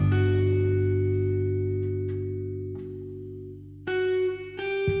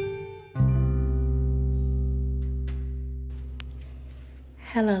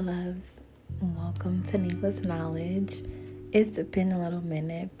Hello, loves. Welcome to Neva's Knowledge. It's been a little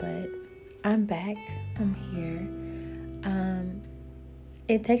minute, but I'm back. I'm here.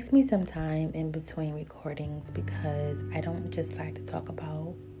 It takes me some time in between recordings because I don't just like to talk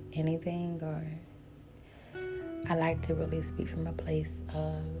about anything, or I like to really speak from a place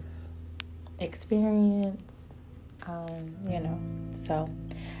of experience, so.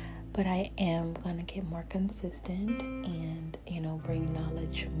 But I am going to get more consistent and, bring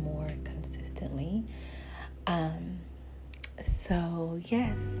knowledge more consistently.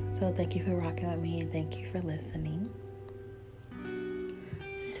 So thank you for rocking with me and thank you for listening.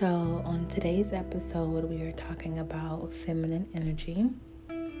 So on today's episode, we are talking about feminine energy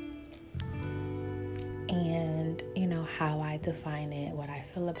and, how I define it, what I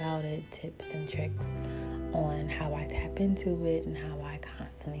feel about it, tips and tricks on how I tap into it and how I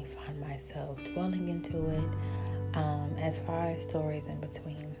constantly find myself dwelling into it, as far as stories in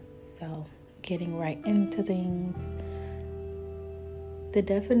between. So getting right into things. The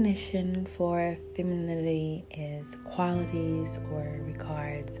definition for femininity is qualities or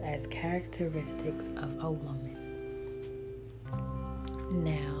regards as characteristics of a woman.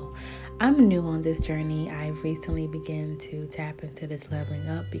 Now, I'm new on this journey. I've recently begun to tap into this leveling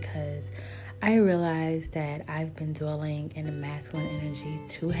up because I realized that I've been dwelling in the masculine energy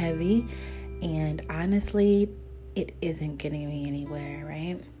too heavy, and honestly, it isn't getting me anywhere,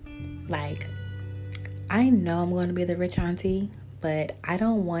 right? Like, I know I'm going to be the rich auntie, but I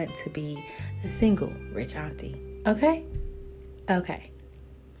don't want to be the single rich auntie, okay? Okay.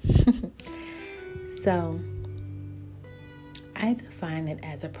 So, I define it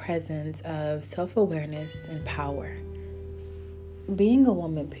as a presence of self-awareness and power. Being a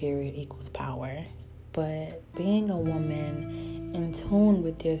woman, period, equals power. But being a woman in tune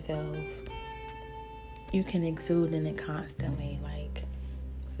with yourself, you can exude in it constantly. Like,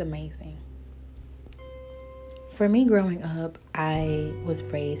 it's amazing. For me, growing up, I was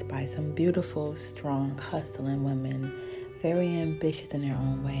raised by some beautiful, strong, hustling women, very ambitious in their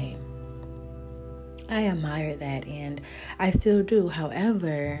own way. I admire that, and I still do.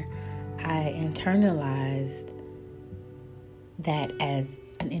 However, I internalized that as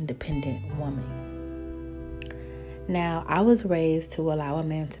an independent woman. Now, I was raised to allow a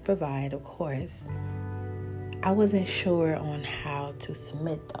man to provide, of course. I wasn't sure on how to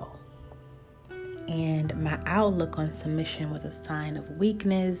submit, though. And my outlook on submission was a sign of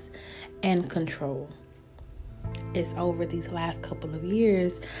weakness and control. It's over these last couple of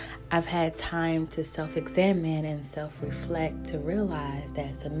years, I've had time to self-examine and self-reflect to realize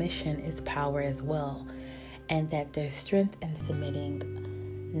that submission is power as well, and that there's strength in submitting.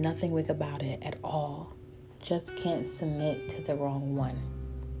 Nothing weak about it at all. Just can't submit to the wrong one.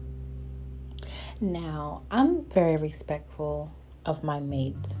 Now, I'm very respectful of my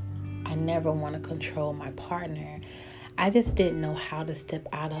mate. I never want to control my partner. I just didn't know how to step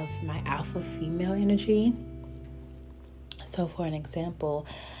out of my alpha female energy. So for an example,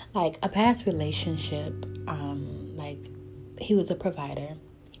 like a past relationship, he was a provider.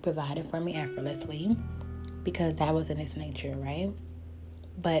 He provided for me effortlessly because that was in his nature, right?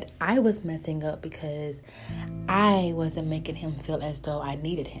 But I was messing up because I wasn't making him feel as though I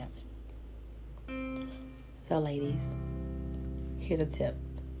needed him. So ladies, here's a tip.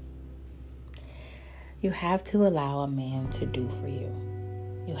 You have to allow a man to do for you.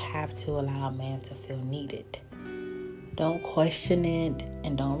 You have to allow a man to feel needed. Don't question it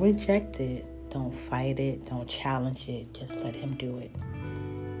and don't reject it. Don't fight it. Don't challenge it. Just let him do it.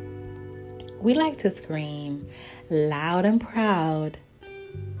 We like to scream loud and proud,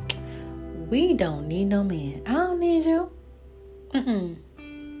 we don't need no man. I don't need you. I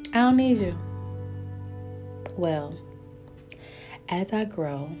don't need you. Well, as I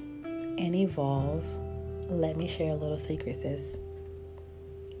grow and evolve, let me share a little secret, sis.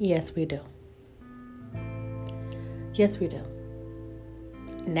 Yes, we do. Yes, we do.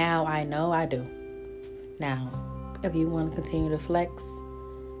 Now I know I do. Now, if you want to continue to flex,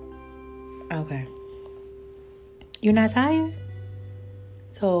 okay. You're not tired?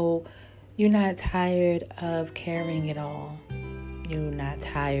 So, you're not tired of carrying it all. You're not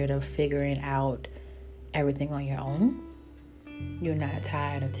tired of figuring out everything on your own. You're not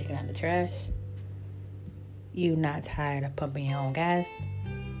tired of taking out the trash. You're not tired of pumping your own gas.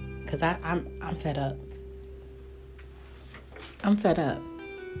 Because I'm fed up. I'm fed up.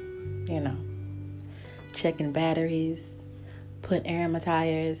 Checking batteries, putting air in my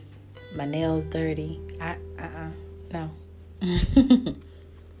tires, my nails dirty. No.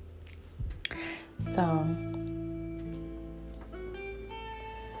 So,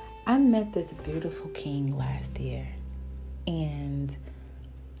 I met this beautiful king last year, and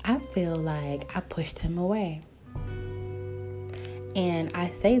I feel like I pushed him away. And I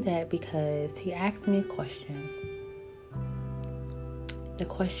say that because he asked me a question. The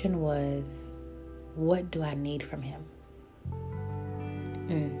question was, what do I need from him?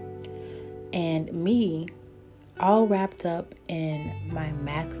 And me, all wrapped up in my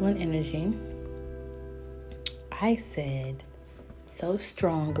masculine energy, I said so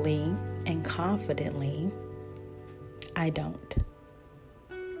strongly and confidently, I don't.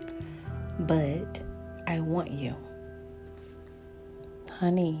 But I want you.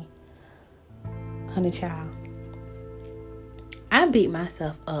 Honey child. I beat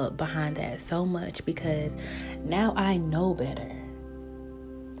myself up behind that so much because now I know better.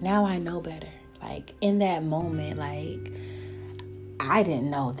 Like in that moment, like I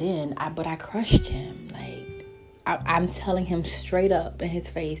didn't know then, but I crushed him. Like I'm telling him straight up in his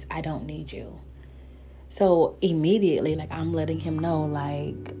face, I don't need you. So immediately, like I'm letting him know,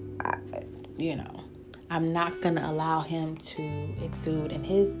 like, I'm not going to allow him to exude in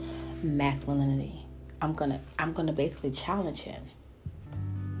his masculinity. I'm gonna basically challenge him.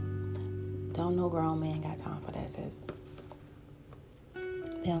 Don't no grown man got time for that, sis.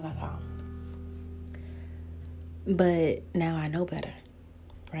 They don't got time. But now I know better,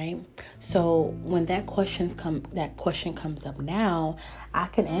 right? So when that question comes up now, I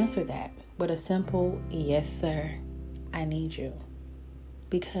can answer that with a simple yes, sir. I need you,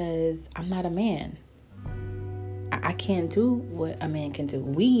 because I'm not a man. I can't do what a man can do.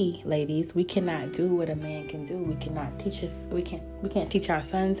 We ladies, we cannot do what a man can do. We cannot teach us. We can't teach our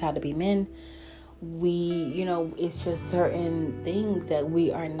sons how to be men. It's just certain things that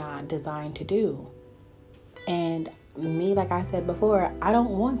we are not designed to do. And me, like I said before, I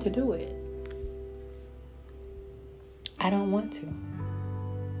don't want to do it. I don't want to.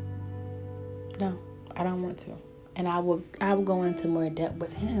 No, I don't want to. And I will go into more depth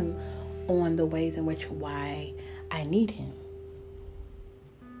with him on the ways in which why I need him.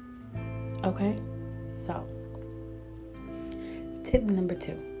 Okay? So, tip number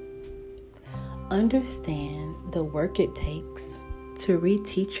 2. Understand the work it takes to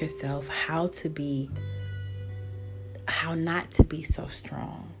reteach yourself how not to be so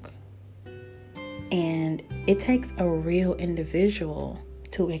strong. And it takes a real individual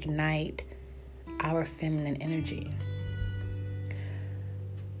to ignite our feminine energy.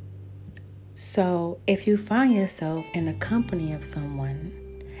 So if you find yourself in the company of someone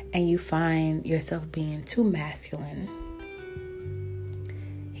and you find yourself being too masculine,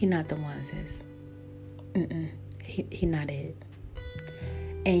 he not the one, sis. He not it.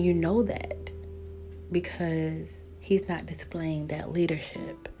 And you know that because he's not displaying that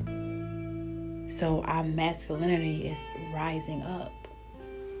leadership. So our masculinity is rising up.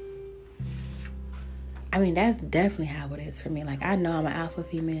 I mean, that's definitely how it is for me. Like, I know I'm an alpha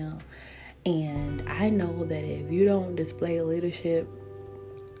female, and I know that if you don't display leadership,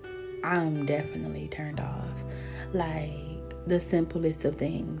 I'm definitely turned off. Like, the simplest of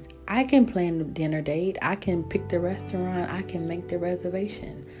things. I can plan a dinner date. I can pick the restaurant. I can make the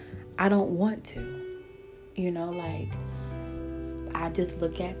reservation. I don't want to. I just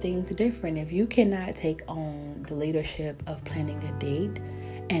look at things different. If you cannot take on the leadership of planning a date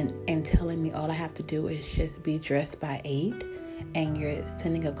and telling me all I have to do is just be dressed by 8, and you're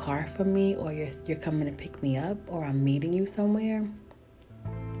sending a car for me, or you're coming to pick me up, or I'm meeting you somewhere,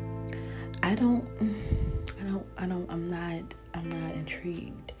 I'm not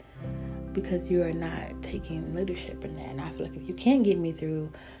intrigued, because you are not taking leadership in that. And I feel like if you can't get me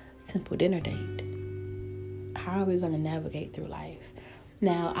through simple dinner date, how are we going to navigate through life?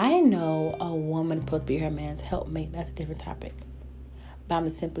 Now, I know a woman is supposed to be her man's helpmate. That's a different topic. But I'm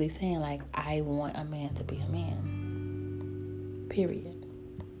simply saying, like, I want a man to be a man. Period.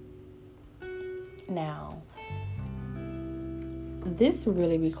 Now, this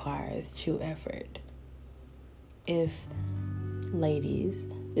really requires true effort. If, ladies,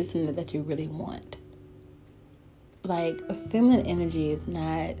 this is something that you really want. Like, feminine energy is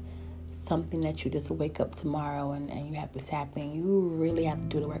not something that you just wake up tomorrow and you have this happening. You really have to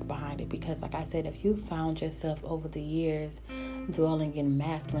do the work behind it, because like I said, if you found yourself over the years dwelling in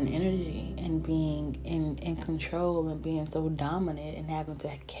masculine energy and being in control and being so dominant and having to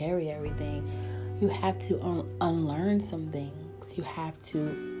carry everything, you have to unlearn some things. You have to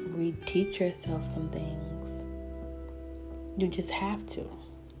reteach yourself some things. You just have to.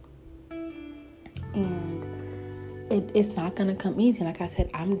 And it's not going to come easy. Like I said,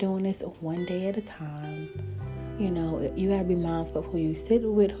 I'm doing this one day at a time. You got to be mindful of who you sit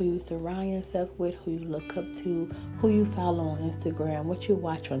with, who you surround yourself with, who you look up to, who you follow on Instagram, what you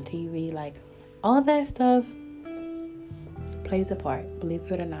watch on TV. Like, all that stuff plays a part, believe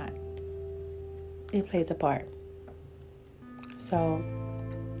it or not. It plays a part. So,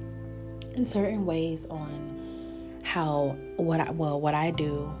 in certain ways on what I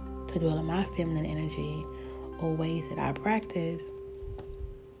do to dwell in my feminine energy, or ways that I practice,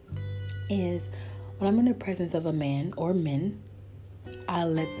 is when I'm in the presence of a man or men, I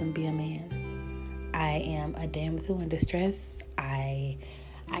let them be a man. I am a damsel in distress. I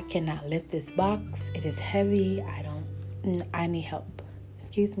cannot lift this box. It is heavy. I need help.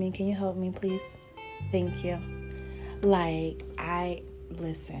 Excuse me, can you help me, please? Thank you.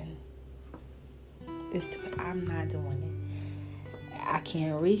 Listen. I'm not doing it. I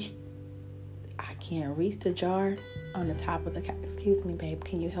can't reach the jar on the top of the couch. Excuse me, babe,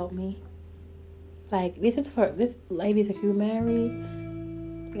 can you help me? This is for this, ladies, if you're married,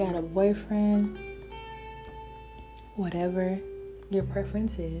 you got a boyfriend, whatever your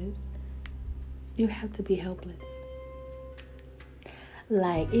preference is, you have to be helpless.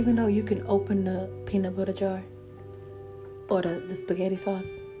 Even though you can open the peanut butter jar or the spaghetti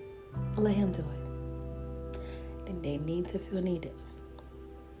sauce, let him do it. Then they need to feel needed.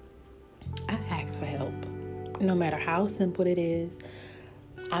 I ask for help. No matter how simple it is,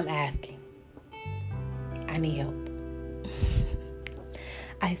 I'm asking. I need help.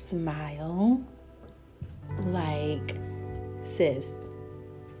 I smile like, sis,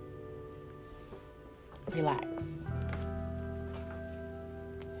 relax.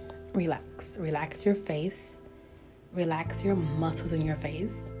 Relax your face. Relax your muscles in your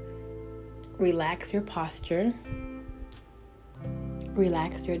face. Relax your posture.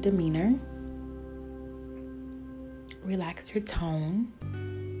 Relax your demeanor. Relax your tone.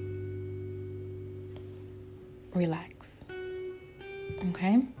 Relax.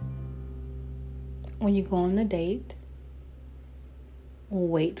 Okay? When you go on the date,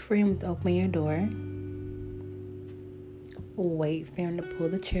 wait for him to open your door. Wait for him to pull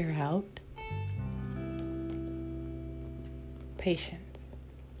the chair out. Patience.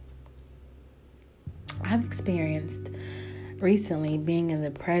 I've experienced recently being in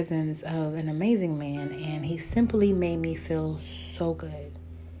the presence of an amazing man, and he simply made me feel so good.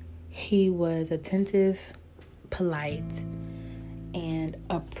 He was attentive, polite, and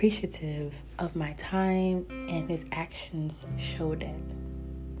appreciative of my time, and his actions showed it.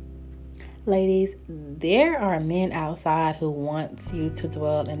 Ladies, there are men outside who want you to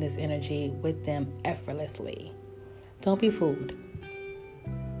dwell in this energy with them effortlessly. Don't be fooled.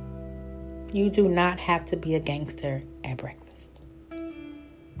 You do not have to be a gangster at breakfast.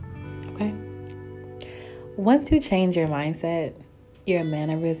 Okay? Once you change your mindset, your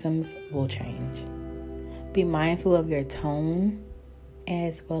mannerisms will change. Be mindful of your tone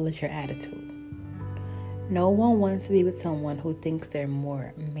as well as your attitude. No one wants to be with someone who thinks they're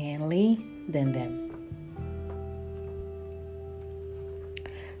more manly than them.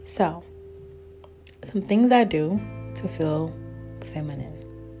 So, some things I do to feel feminine,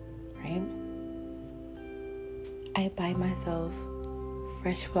 right? I buy myself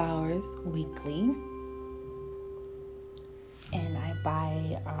fresh flowers weekly, and I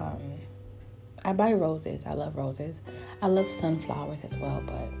buy roses. I love roses. I love sunflowers as well,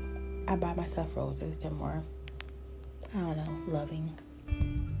 but I buy myself roses. They're more, loving.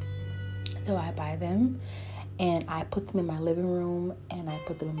 So I buy them, and I put them in my living room, and I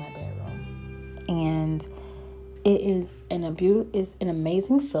put them in my bedroom. And it is it's an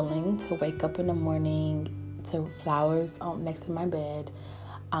amazing feeling to wake up in the morning to flowers next to my bed.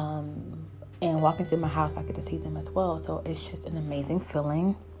 And walking through my house, I get to see them as well. So it's just an amazing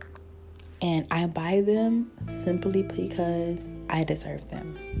feeling. And I buy them simply because I deserve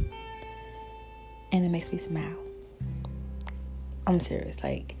them. And it makes me smile. I'm serious.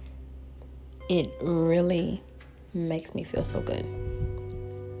 It really makes me feel so good.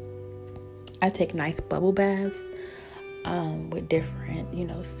 I take nice bubble baths with different,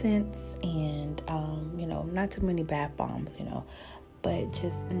 scents, and, not too many bath bombs, but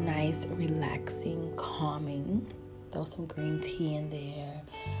just nice, relaxing, calming. Throw some green tea in there.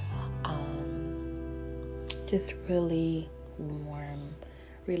 Just really warm,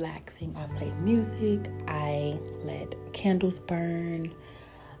 relaxing. I play music. I let candles burn.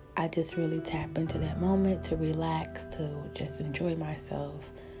 I just really tap into that moment to relax, to just enjoy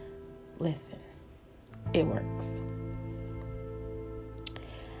myself. Listen, it works.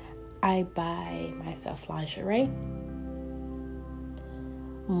 I buy myself lingerie,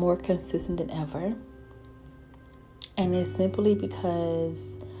 more consistent than ever. And it's simply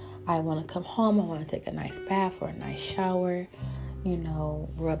because I want to come home, I want to take a nice bath or a nice shower,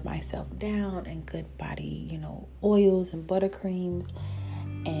 rub myself down in good body, oils and buttercreams,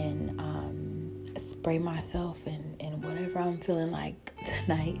 and spray myself in whatever I'm feeling like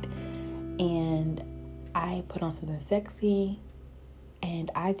tonight, and I put on something sexy,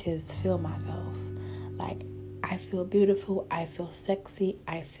 and I just feel myself. Like, I feel beautiful, I feel sexy,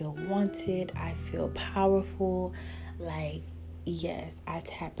 I feel wanted, I feel powerful. Like, yes, I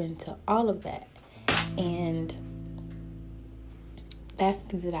tap into all of that. And that's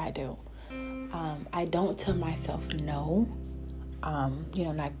things that I do. I don't tell myself no.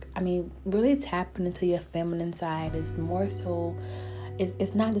 Really tapping into your feminine side is more so,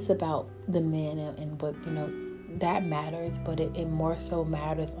 it's not just about the men and what, that matters, but it more so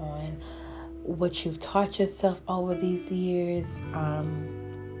matters on what you've taught yourself over these years,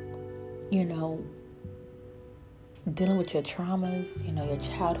 dealing with your traumas, your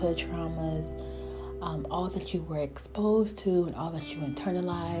childhood traumas, all that you were exposed to and all that you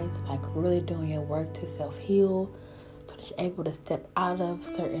internalized, like really doing your work to self-heal so that you're able to step out of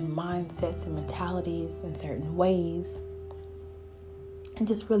certain mindsets and mentalities in certain ways, and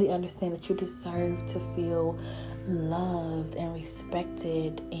just really understand that you deserve to feel loved and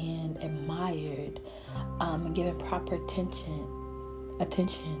respected and admired, and given proper attention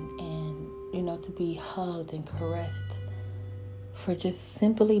and, to be hugged and caressed for just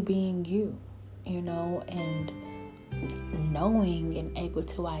simply being you, and knowing and able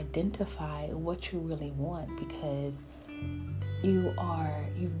to identify what you really want, because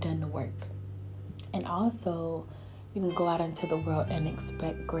you've done the work. And also, you can go out into the world and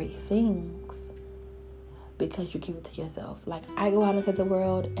expect great things because you give it to yourself. Like, I go out into the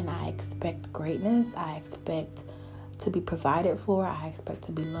world and I expect greatness. I expect to be provided for. I expect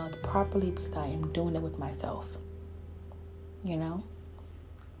to be loved properly because I am doing it with myself.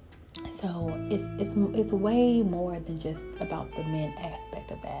 So it's way more than just about the men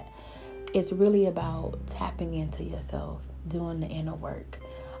aspect of that. It's really about tapping into yourself, doing the inner work,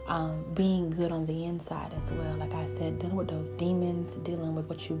 being good on the inside as well. Like I said, dealing with those demons, dealing with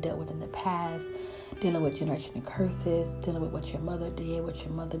what you dealt with in the past, dealing with generational curses, dealing with what your mother did, what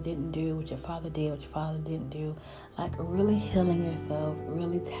your mother didn't do, what your father did, what your father didn't do. Like, really healing yourself,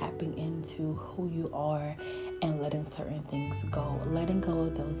 really tapping into who you are and letting certain things go. Letting go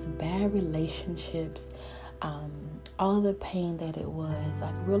of those bad relationships, all the pain that it was,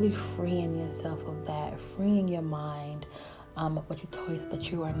 like really freeing yourself of that, freeing your mind of what you told yourself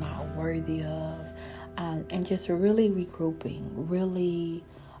that you are not worthy of, and just really regrouping, really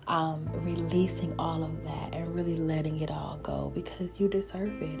releasing all of that and really letting it all go, because you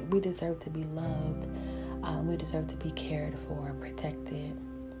deserve it. We deserve to be loved. We deserve to be cared for, protected,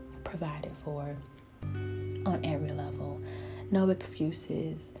 provided for on every level. No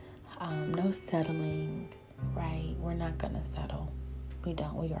excuses, no settling, right? We're not going to settle. We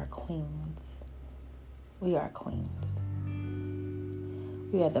don't. We are queens. We are queens.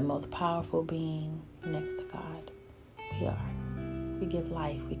 We are the most powerful being next to God. We are. We give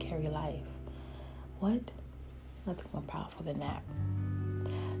life. We carry life. What? Nothing's more powerful than that.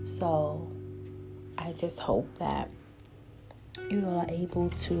 So, I just hope that you are able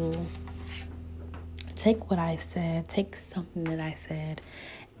to take what I said, take something that I said,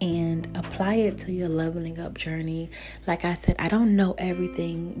 and apply it to your leveling up journey. Like I said, I don't know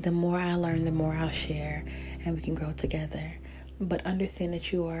everything. The more I learn, the more I'll share, and we can grow together. But understand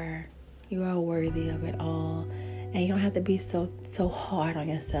that you are worthy of it all, and you don't have to be so hard on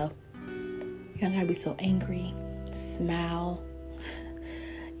yourself. You don't gotta be so angry. Smile.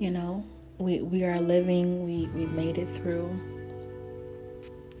 We are living. We made it through.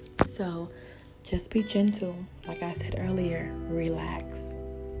 So just be gentle. Like I said earlier, relax.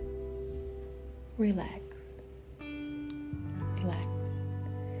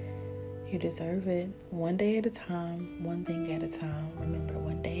 You deserve it. One day at a time, one thing at a time. Remember,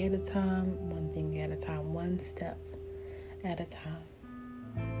 one day at a time, one thing at a time, one step at a time.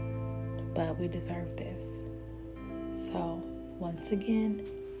 But we deserve this. So, once again,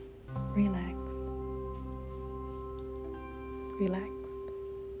 relax.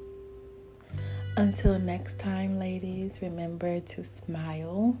 Until next time, ladies, remember to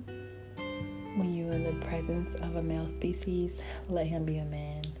smile. When you're in the presence of a male species, let him be a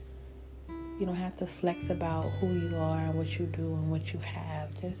man. You don't have to flex about who you are and what you do and what you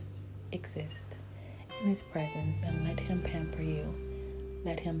have. Just exist in his presence and let him pamper you.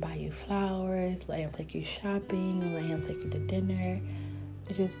 Let him buy you flowers. Let him take you shopping. Let him take you to dinner.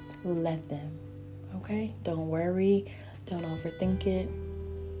 Just let them. Okay? Don't worry. Don't overthink it.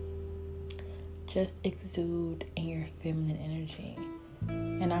 Just exude in your feminine energy.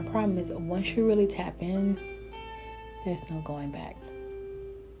 And I promise, once you really tap in, there's no going back.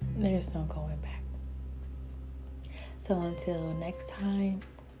 There's no going back. So until next time,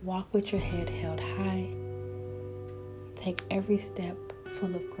 walk with your head held high. Take every step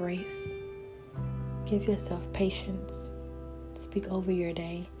full of grace. Give yourself patience. Speak over your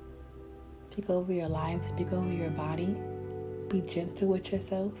day. Speak over your life. Speak over your body. Be gentle with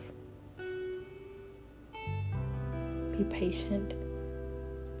yourself. Be patient.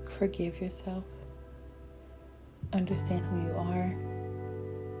 Forgive yourself. Understand who you are.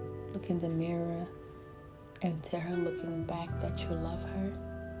 Look in the mirror and tell her looking back that you love her.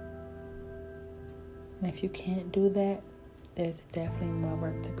 And if you can't do that, there's definitely more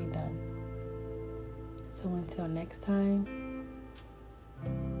work to be done. So until next time,